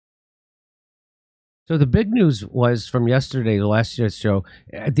So the big news was from yesterday, the last year's show,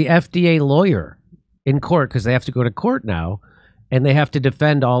 the FDA lawyer in court, because they have to go to court now, and they have to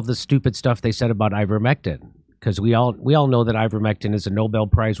defend all the stupid stuff they said about ivermectin. Because we all know that ivermectin is a Nobel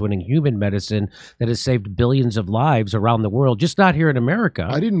Prize-winning human medicine that has saved billions of lives around the world, just not here in America.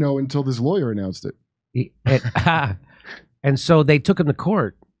 I didn't know until this lawyer announced it. And so they took him to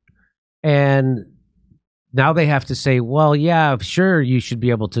court, and now they have to say, well, yeah, sure, you should be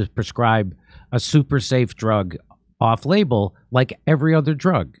able to prescribe a super safe drug off-label like every other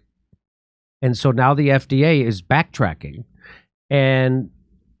drug. And so now the FDA is backtracking. And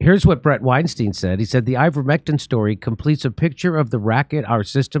here's what Brett Weinstein said. He said, the ivermectin story completes a picture of the racket our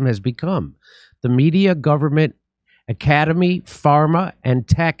system has become. The media, government, academy, pharma, and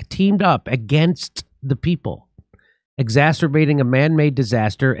tech teamed up against the people, exacerbating a man-made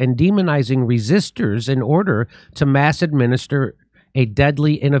disaster and demonizing resistors in order to mass administer a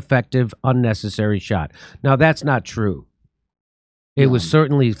deadly, ineffective, unnecessary shot. Now, that's not true. It was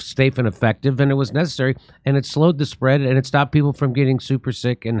certainly safe and effective, and it was necessary, and it slowed the spread, and it stopped people from getting super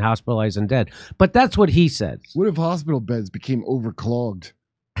sick and hospitalized and dead. But that's what he said. What if hospital beds became overclogged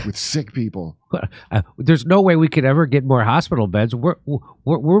with sick people? There's no way we could ever get more hospital beds. Where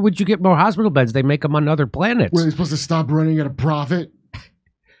would you get more hospital beds? They make them on other planets. Were they supposed to stop running at a profit?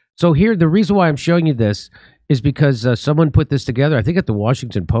 So here, the reason why I'm showing you this is because someone put this together, I think at the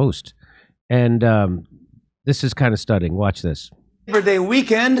Washington Post, and this is kind of stunning. Watch this. Labor Day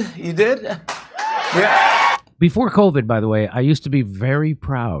weekend, you did? Yeah. Before COVID, by the way, I used to be very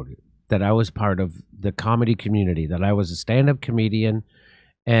proud that I was part of the comedy community, that I was a stand-up comedian,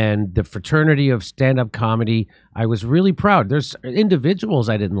 and the fraternity of stand-up comedy. I was really proud. There's individuals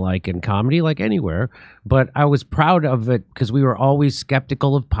I didn't like in comedy, like anywhere, but I was proud of it because we were always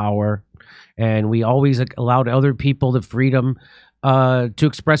skeptical of power, and we always allowed other people the freedom to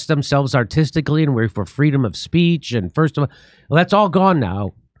express themselves artistically, and we're for freedom of speech. And first of all, well, that's all gone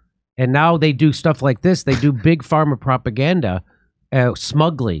now. And now they do stuff like this. They do big pharma propaganda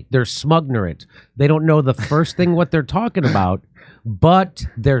smugly. They're smugnerant. They don't know the first thing what they're talking about, but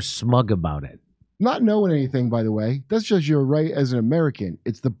they're smug about it. Not knowing anything, by the way, that's just your right as an American.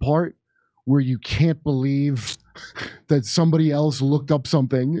 It's the part where you can't believe that somebody else looked up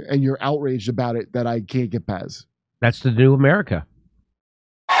something and you're outraged about it that I can't get past. That's the new America.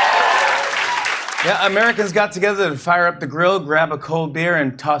 Yeah, Americans got together to fire up the grill, grab a cold beer,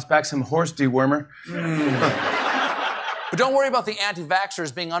 and toss back some horse dewormer. But don't worry about the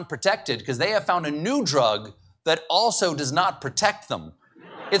anti-vaxxers being unprotected, because they have found a new drug that also does not protect them.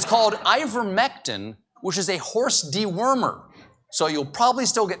 It's called Ivermectin, which is a horse dewormer. So you'll probably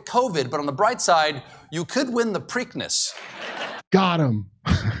still get COVID, but on the bright side, you could win the Preakness. Got him.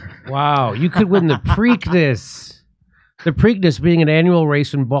 Wow, you could win the Preakness. The Preakness being an annual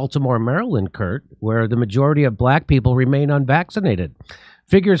race in Baltimore, Maryland, Kurt, where the majority of black people remain unvaccinated.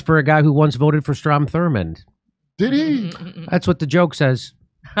 Figures for a guy who once voted for Strom Thurmond. Did he? That's what the joke says.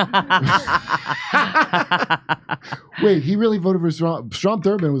 Wait, he really voted for Strom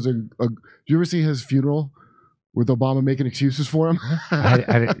Thurmond was did you ever see his funeral with Obama making excuses for him?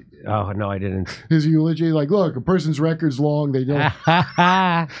 Oh, no, I didn't. His eulogy, like, look, a person's record's long. They don't.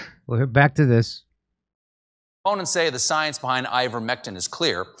 Well, back to this. Opponents say the science behind ivermectin is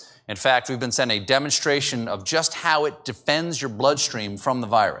clear. In fact, we've been sent a demonstration of just how it defends your bloodstream from the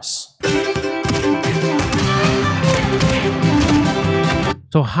virus.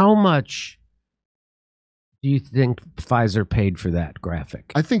 So how much do you think Pfizer paid for that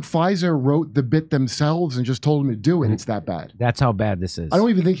graphic? I think Pfizer wrote the bit themselves and just told them to do it. It's that bad. That's how bad this is. I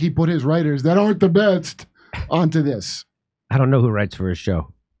don't even think he put his writers that aren't the best onto this. I don't know who writes for his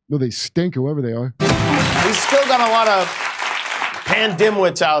show. No, they stink, whoever they are. We've still got a lot of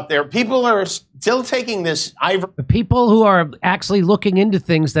pandimwits out there. People are still taking this The people who are actually looking into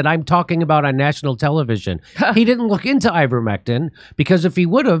things that I'm talking about on national television. He didn't look into ivermectin because if he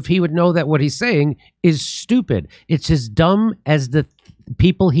would have, he would know that what he's saying is stupid. It's as dumb as the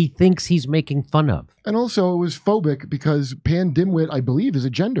people he thinks he's making fun of. And also it was phobic because pandimwit, I believe, is a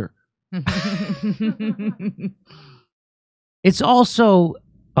gender. It's also...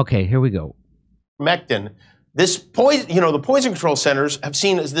 Okay, here we go. Mectin. This poison, the poison control centers have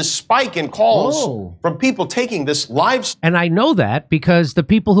seen this spike in calls from people taking this live. And I know that because the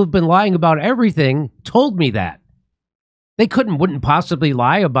people who've been lying about everything told me that. They wouldn't possibly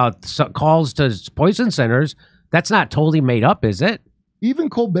lie about calls to poison centers. That's not totally made up, is it? Even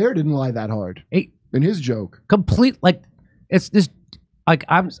Colbert didn't lie that hard in his joke. It's this. Like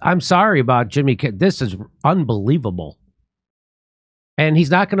I'm sorry about Jimmy. This is unbelievable. And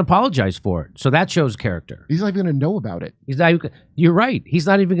he's not going to apologize for it. So that shows character. He's not even going to know about it. He's not. You're right. He's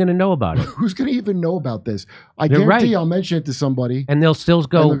not even going to know about it. Who's going to even know about this? I You're guarantee right. I'll mention it to somebody. And they'll still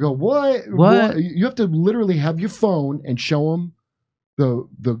go, And they'll go, what? You have to literally have your phone and show them the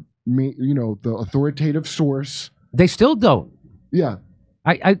authoritative source. They still don't. Yeah.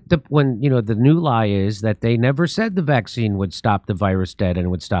 When the new lie is that they never said the vaccine would stop the virus dead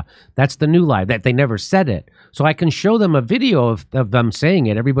and would stop. That's the new lie, that they never said it. So I can show them a video of them saying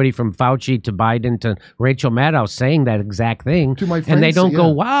it. Everybody from Fauci to Biden to Rachel Maddow saying that exact thing. To my friends, and they don't go,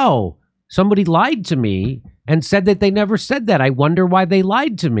 yeah. wow, somebody lied to me and said that they never said that. I wonder why they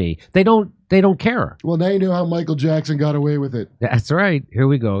lied to me. They don't care. Well, now you know how Michael Jackson got away with it. That's right. Here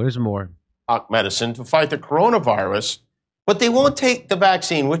we go. There's more. Medicine to fight the coronavirus, but they won't take the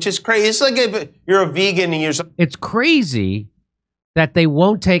vaccine, which is crazy. It's like if you're a vegan and you're... It's crazy that they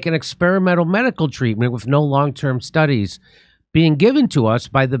won't take an experimental medical treatment with no long-term studies being given to us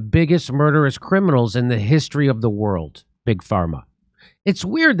by the biggest murderous criminals in the history of the world, Big Pharma. It's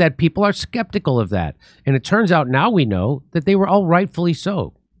weird that people are skeptical of that. And it turns out now we know that they were all rightfully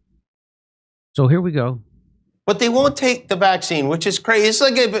so. So here we go. But they won't take the vaccine, which is crazy. It's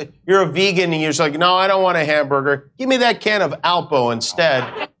like if you're a vegan and you're just like, no, I don't want a hamburger. Give me that can of Alpo instead.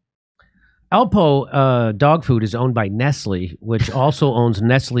 Alpo dog food is owned by Nestle, which also owns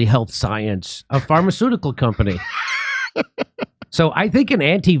Nestle Health Science, a pharmaceutical company. So I think an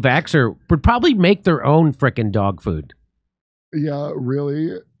anti-vaxxer would probably make their own frickin' dog food. Yeah,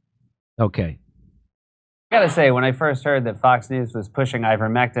 really? Okay. I gotta say, when I first heard that Fox News was pushing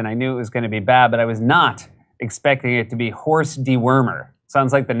ivermectin, I knew it was going to be bad, but I was not expecting it to be horse dewormer.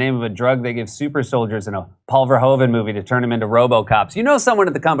 Sounds like the name of a drug they give super soldiers in a Paul Verhoeven movie to turn them into RoboCops. You know, someone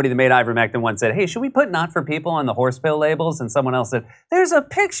at the company that made ivermectin once said, hey, should we put not for people on the horse pill labels? And someone else said, there's a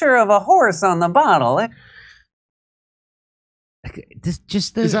picture of a horse on the bottle. Is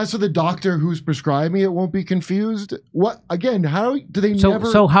that so the doctor who's prescribing it won't be confused? What, again, how do they never...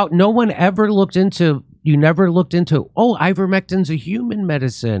 So how no one ever looked into... You never looked into, ivermectin's a human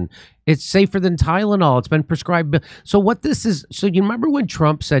medicine. It's safer than Tylenol. It's been prescribed. So what this is, so you remember when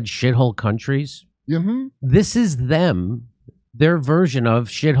Trump said shithole countries? Mm-hmm. This is their version of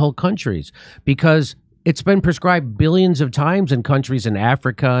shithole countries, because it's been prescribed billions of times in countries in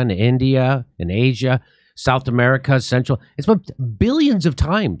Africa and India and Asia, South America, Central. It's been billions of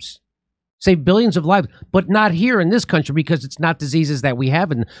times. Save billions of lives, but not here in this country because it's not diseases that we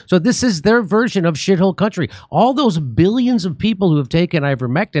have. And so this is their version of shithole country. All those billions of people who have taken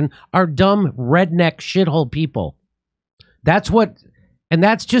ivermectin are dumb, redneck, shithole people. That's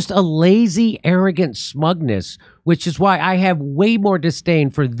just a lazy, arrogant smugness, which is why I have way more disdain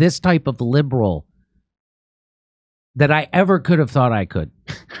for this type of liberal that I ever could have thought I could.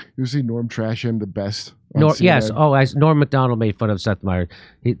 You see Norm trash him the best. Yes. Norm Macdonald made fun of Seth Meyers.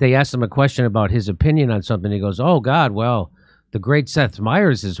 They asked him a question about his opinion on something. He goes, "Oh God, well, the great Seth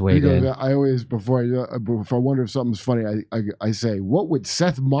Meyers is weighed in." I always before I wonder if something's funny, I say, "What would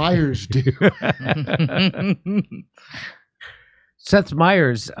Seth Meyers do?" Seth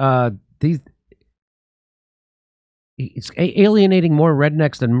Meyers, he's alienating more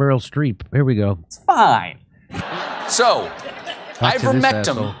rednecks than Meryl Streep. Here we go. It's fine. So, Back to this ivermectin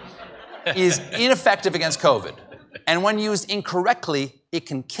asshole. is ineffective against COVID. And when used incorrectly, it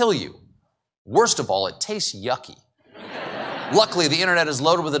can kill you. Worst of all, it tastes yucky. Luckily, the internet is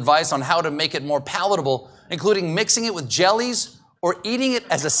loaded with advice on how to make it more palatable, including mixing it with jellies or eating it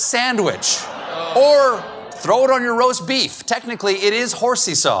as a sandwich. Or throw it on your roast beef. Technically, it is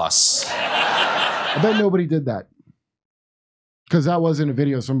horsey sauce. I bet nobody did that. Because that wasn't a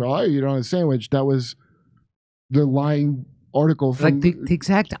video of somebody, you know, on a sandwich. That was the lying article from... Like the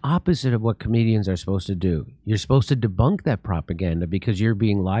exact opposite of what comedians are supposed to do. You're supposed to debunk that propaganda because you're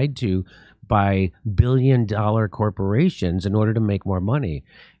being lied to by billion-dollar corporations in order to make more money.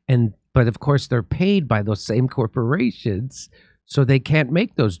 But of course, they're paid by those same corporations, so they can't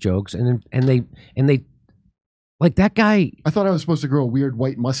make those jokes. And they like that guy. I thought I was supposed to grow a weird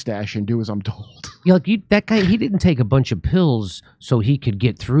white mustache and do as I'm told. That guy, he didn't take a bunch of pills so he could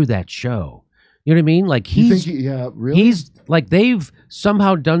get through that show. You know what I mean? Like really? He's like, they've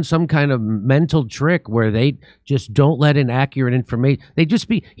somehow done some kind of mental trick where they just don't let in accurate information.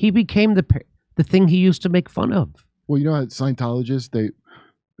 He became the thing he used to make fun of. Well, you know how Scientologists, they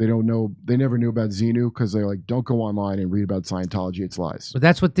don't know, they never knew about Xenu because they're like, don't go online and read about Scientology, it's lies. But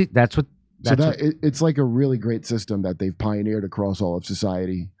it's like a really great system that they've pioneered across all of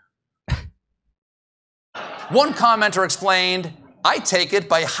society. One commenter explained, I take it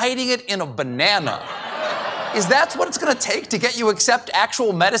by hiding it in a banana. Is that what it's going to take to get you to accept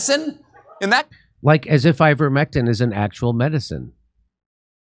actual medicine? Like as if ivermectin is an actual medicine.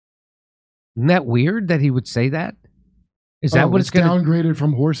 Isn't that weird that he would say that? Is that what it's going to... downgraded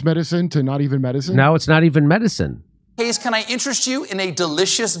from horse medicine to not even medicine? Now it's not even medicine. Case, can I interest you in a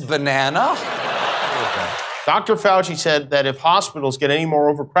delicious banana? Dr. Fauci said that if hospitals get any more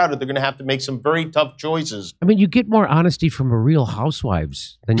overcrowded, they're going to have to make some very tough choices. I mean, you get more honesty from a Real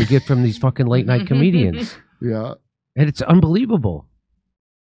Housewives than you get from these fucking late night comedians. Yeah. And it's unbelievable.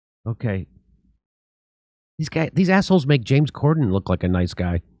 Okay. These assholes make James Corden look like a nice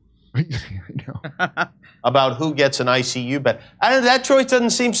guy. I know. About who gets an ICU bed. That choice doesn't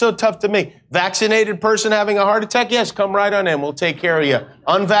seem so tough to me. Vaccinated person having a heart attack? Yes, come right on in. We'll take care of you.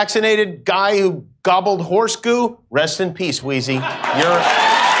 Unvaccinated guy who gobbled horse goo? Rest in peace, Wheezy. I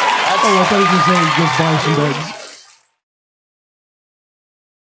thought you were saying just buy some beds.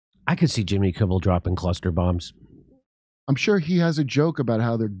 I could see Jimmy Kimmel dropping cluster bombs. I'm sure he has a joke about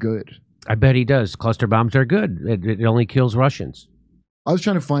how they're good. I bet he does. Cluster bombs are good. It only kills Russians. I was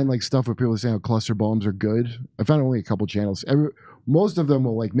trying to find like stuff where people are saying how cluster bombs are good. I found only a couple channels. Most of them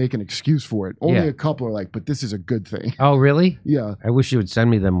will like make an excuse for it. Only a couple are like, but this is a good thing. Oh, really? Yeah. I wish you would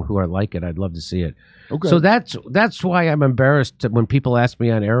send me them who are like it. I'd love to see it. Okay. So that's why I'm embarrassed when people ask me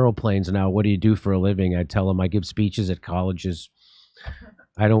on airplanes now, what do you do for a living? I tell them I give speeches at colleges.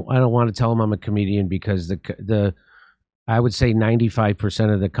 I don't want to tell them I'm a comedian because I would say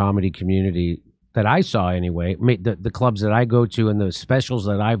 95% of the comedy community that I saw anyway, the clubs that I go to and the specials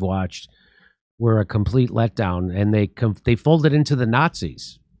that I've watched were a complete letdown, and they folded into the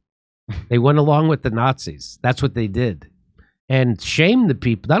Nazis. They went along with the Nazis. That's what they did, and shamed the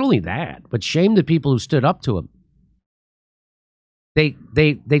people. Not only that, but shamed the people who stood up to them.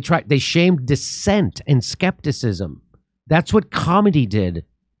 They shamed dissent and skepticism. That's what comedy did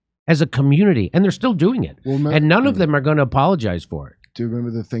as a community, and they're still doing it. Well, and none of them are going to apologize for it. Do you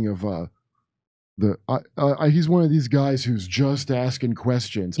remember the thing of he's one of these guys who's just asking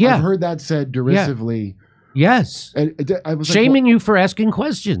questions? Yeah. I've heard that said derisively. Yeah. Yes. And I was shaming you for asking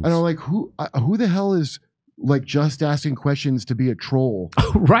questions. And I'm like, who the hell is like just asking questions to be a troll?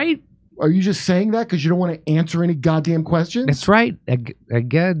 Right? Are you just saying that because you don't want to answer any goddamn questions? That's right.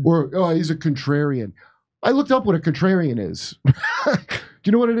 Again. Or, he's a contrarian. I looked up what a contrarian is. Do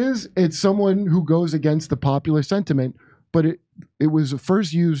you know what it is? It's someone who goes against the popular sentiment, but it was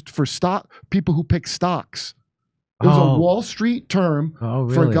first used for people who pick stocks. It was a Wall Street term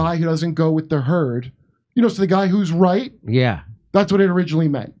for a guy who doesn't go with the herd. So the guy who's right. Yeah. That's what it originally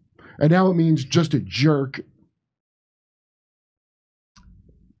meant. And now it means just a jerk.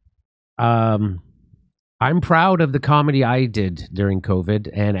 I'm proud of the comedy I did during COVID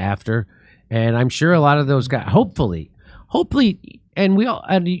and after. And I'm sure a lot of those guys, hopefully, and we've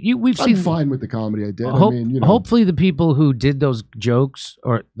seen. I'm fine with the comedy I did. Hopefully, the people who did those jokes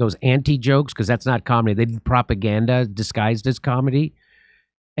or those anti-jokes, because that's not comedy, they did propaganda disguised as comedy,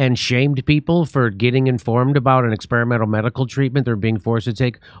 and shamed people for getting informed about an experimental medical treatment they're being forced to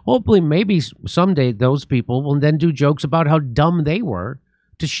take. Hopefully, maybe someday those people will then do jokes about how dumb they were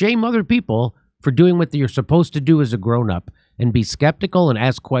to shame other people for doing what you're supposed to do as a grown-up and be skeptical and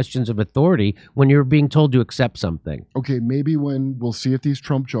ask questions of authority when you're being told to accept something. Okay, maybe when we'll see if these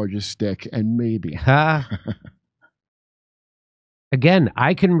Trump charges stick, and maybe. Again,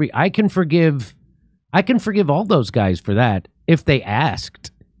 I can forgive all those guys for that if they asked.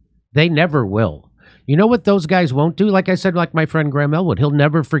 They never will. You know what those guys won't do? Like I said, like my friend Graham Elwood, he'll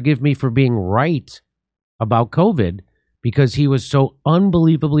never forgive me for being right about COVID because he was so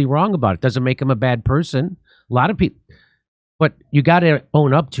unbelievably wrong about it. Doesn't make him a bad person. A lot of people. But you got to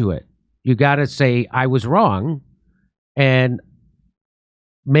own up to it. You got to say, I was wrong and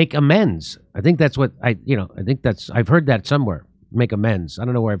make amends. I think that's what I've heard that somewhere. Make amends. I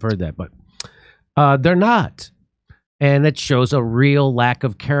don't know where I've heard that, but they're not. And it shows a real lack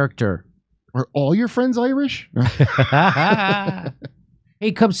of character. Are all your friends Irish?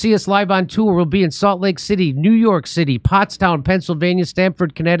 Hey, come see us live on tour. We'll be in Salt Lake City, New York City, Pottstown, Pennsylvania,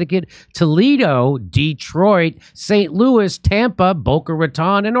 Stamford, Connecticut, Toledo, Detroit, St. Louis, Tampa, Boca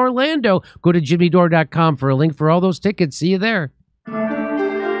Raton, and Orlando. Go to jimmydore.com for a link for all those tickets. See you there.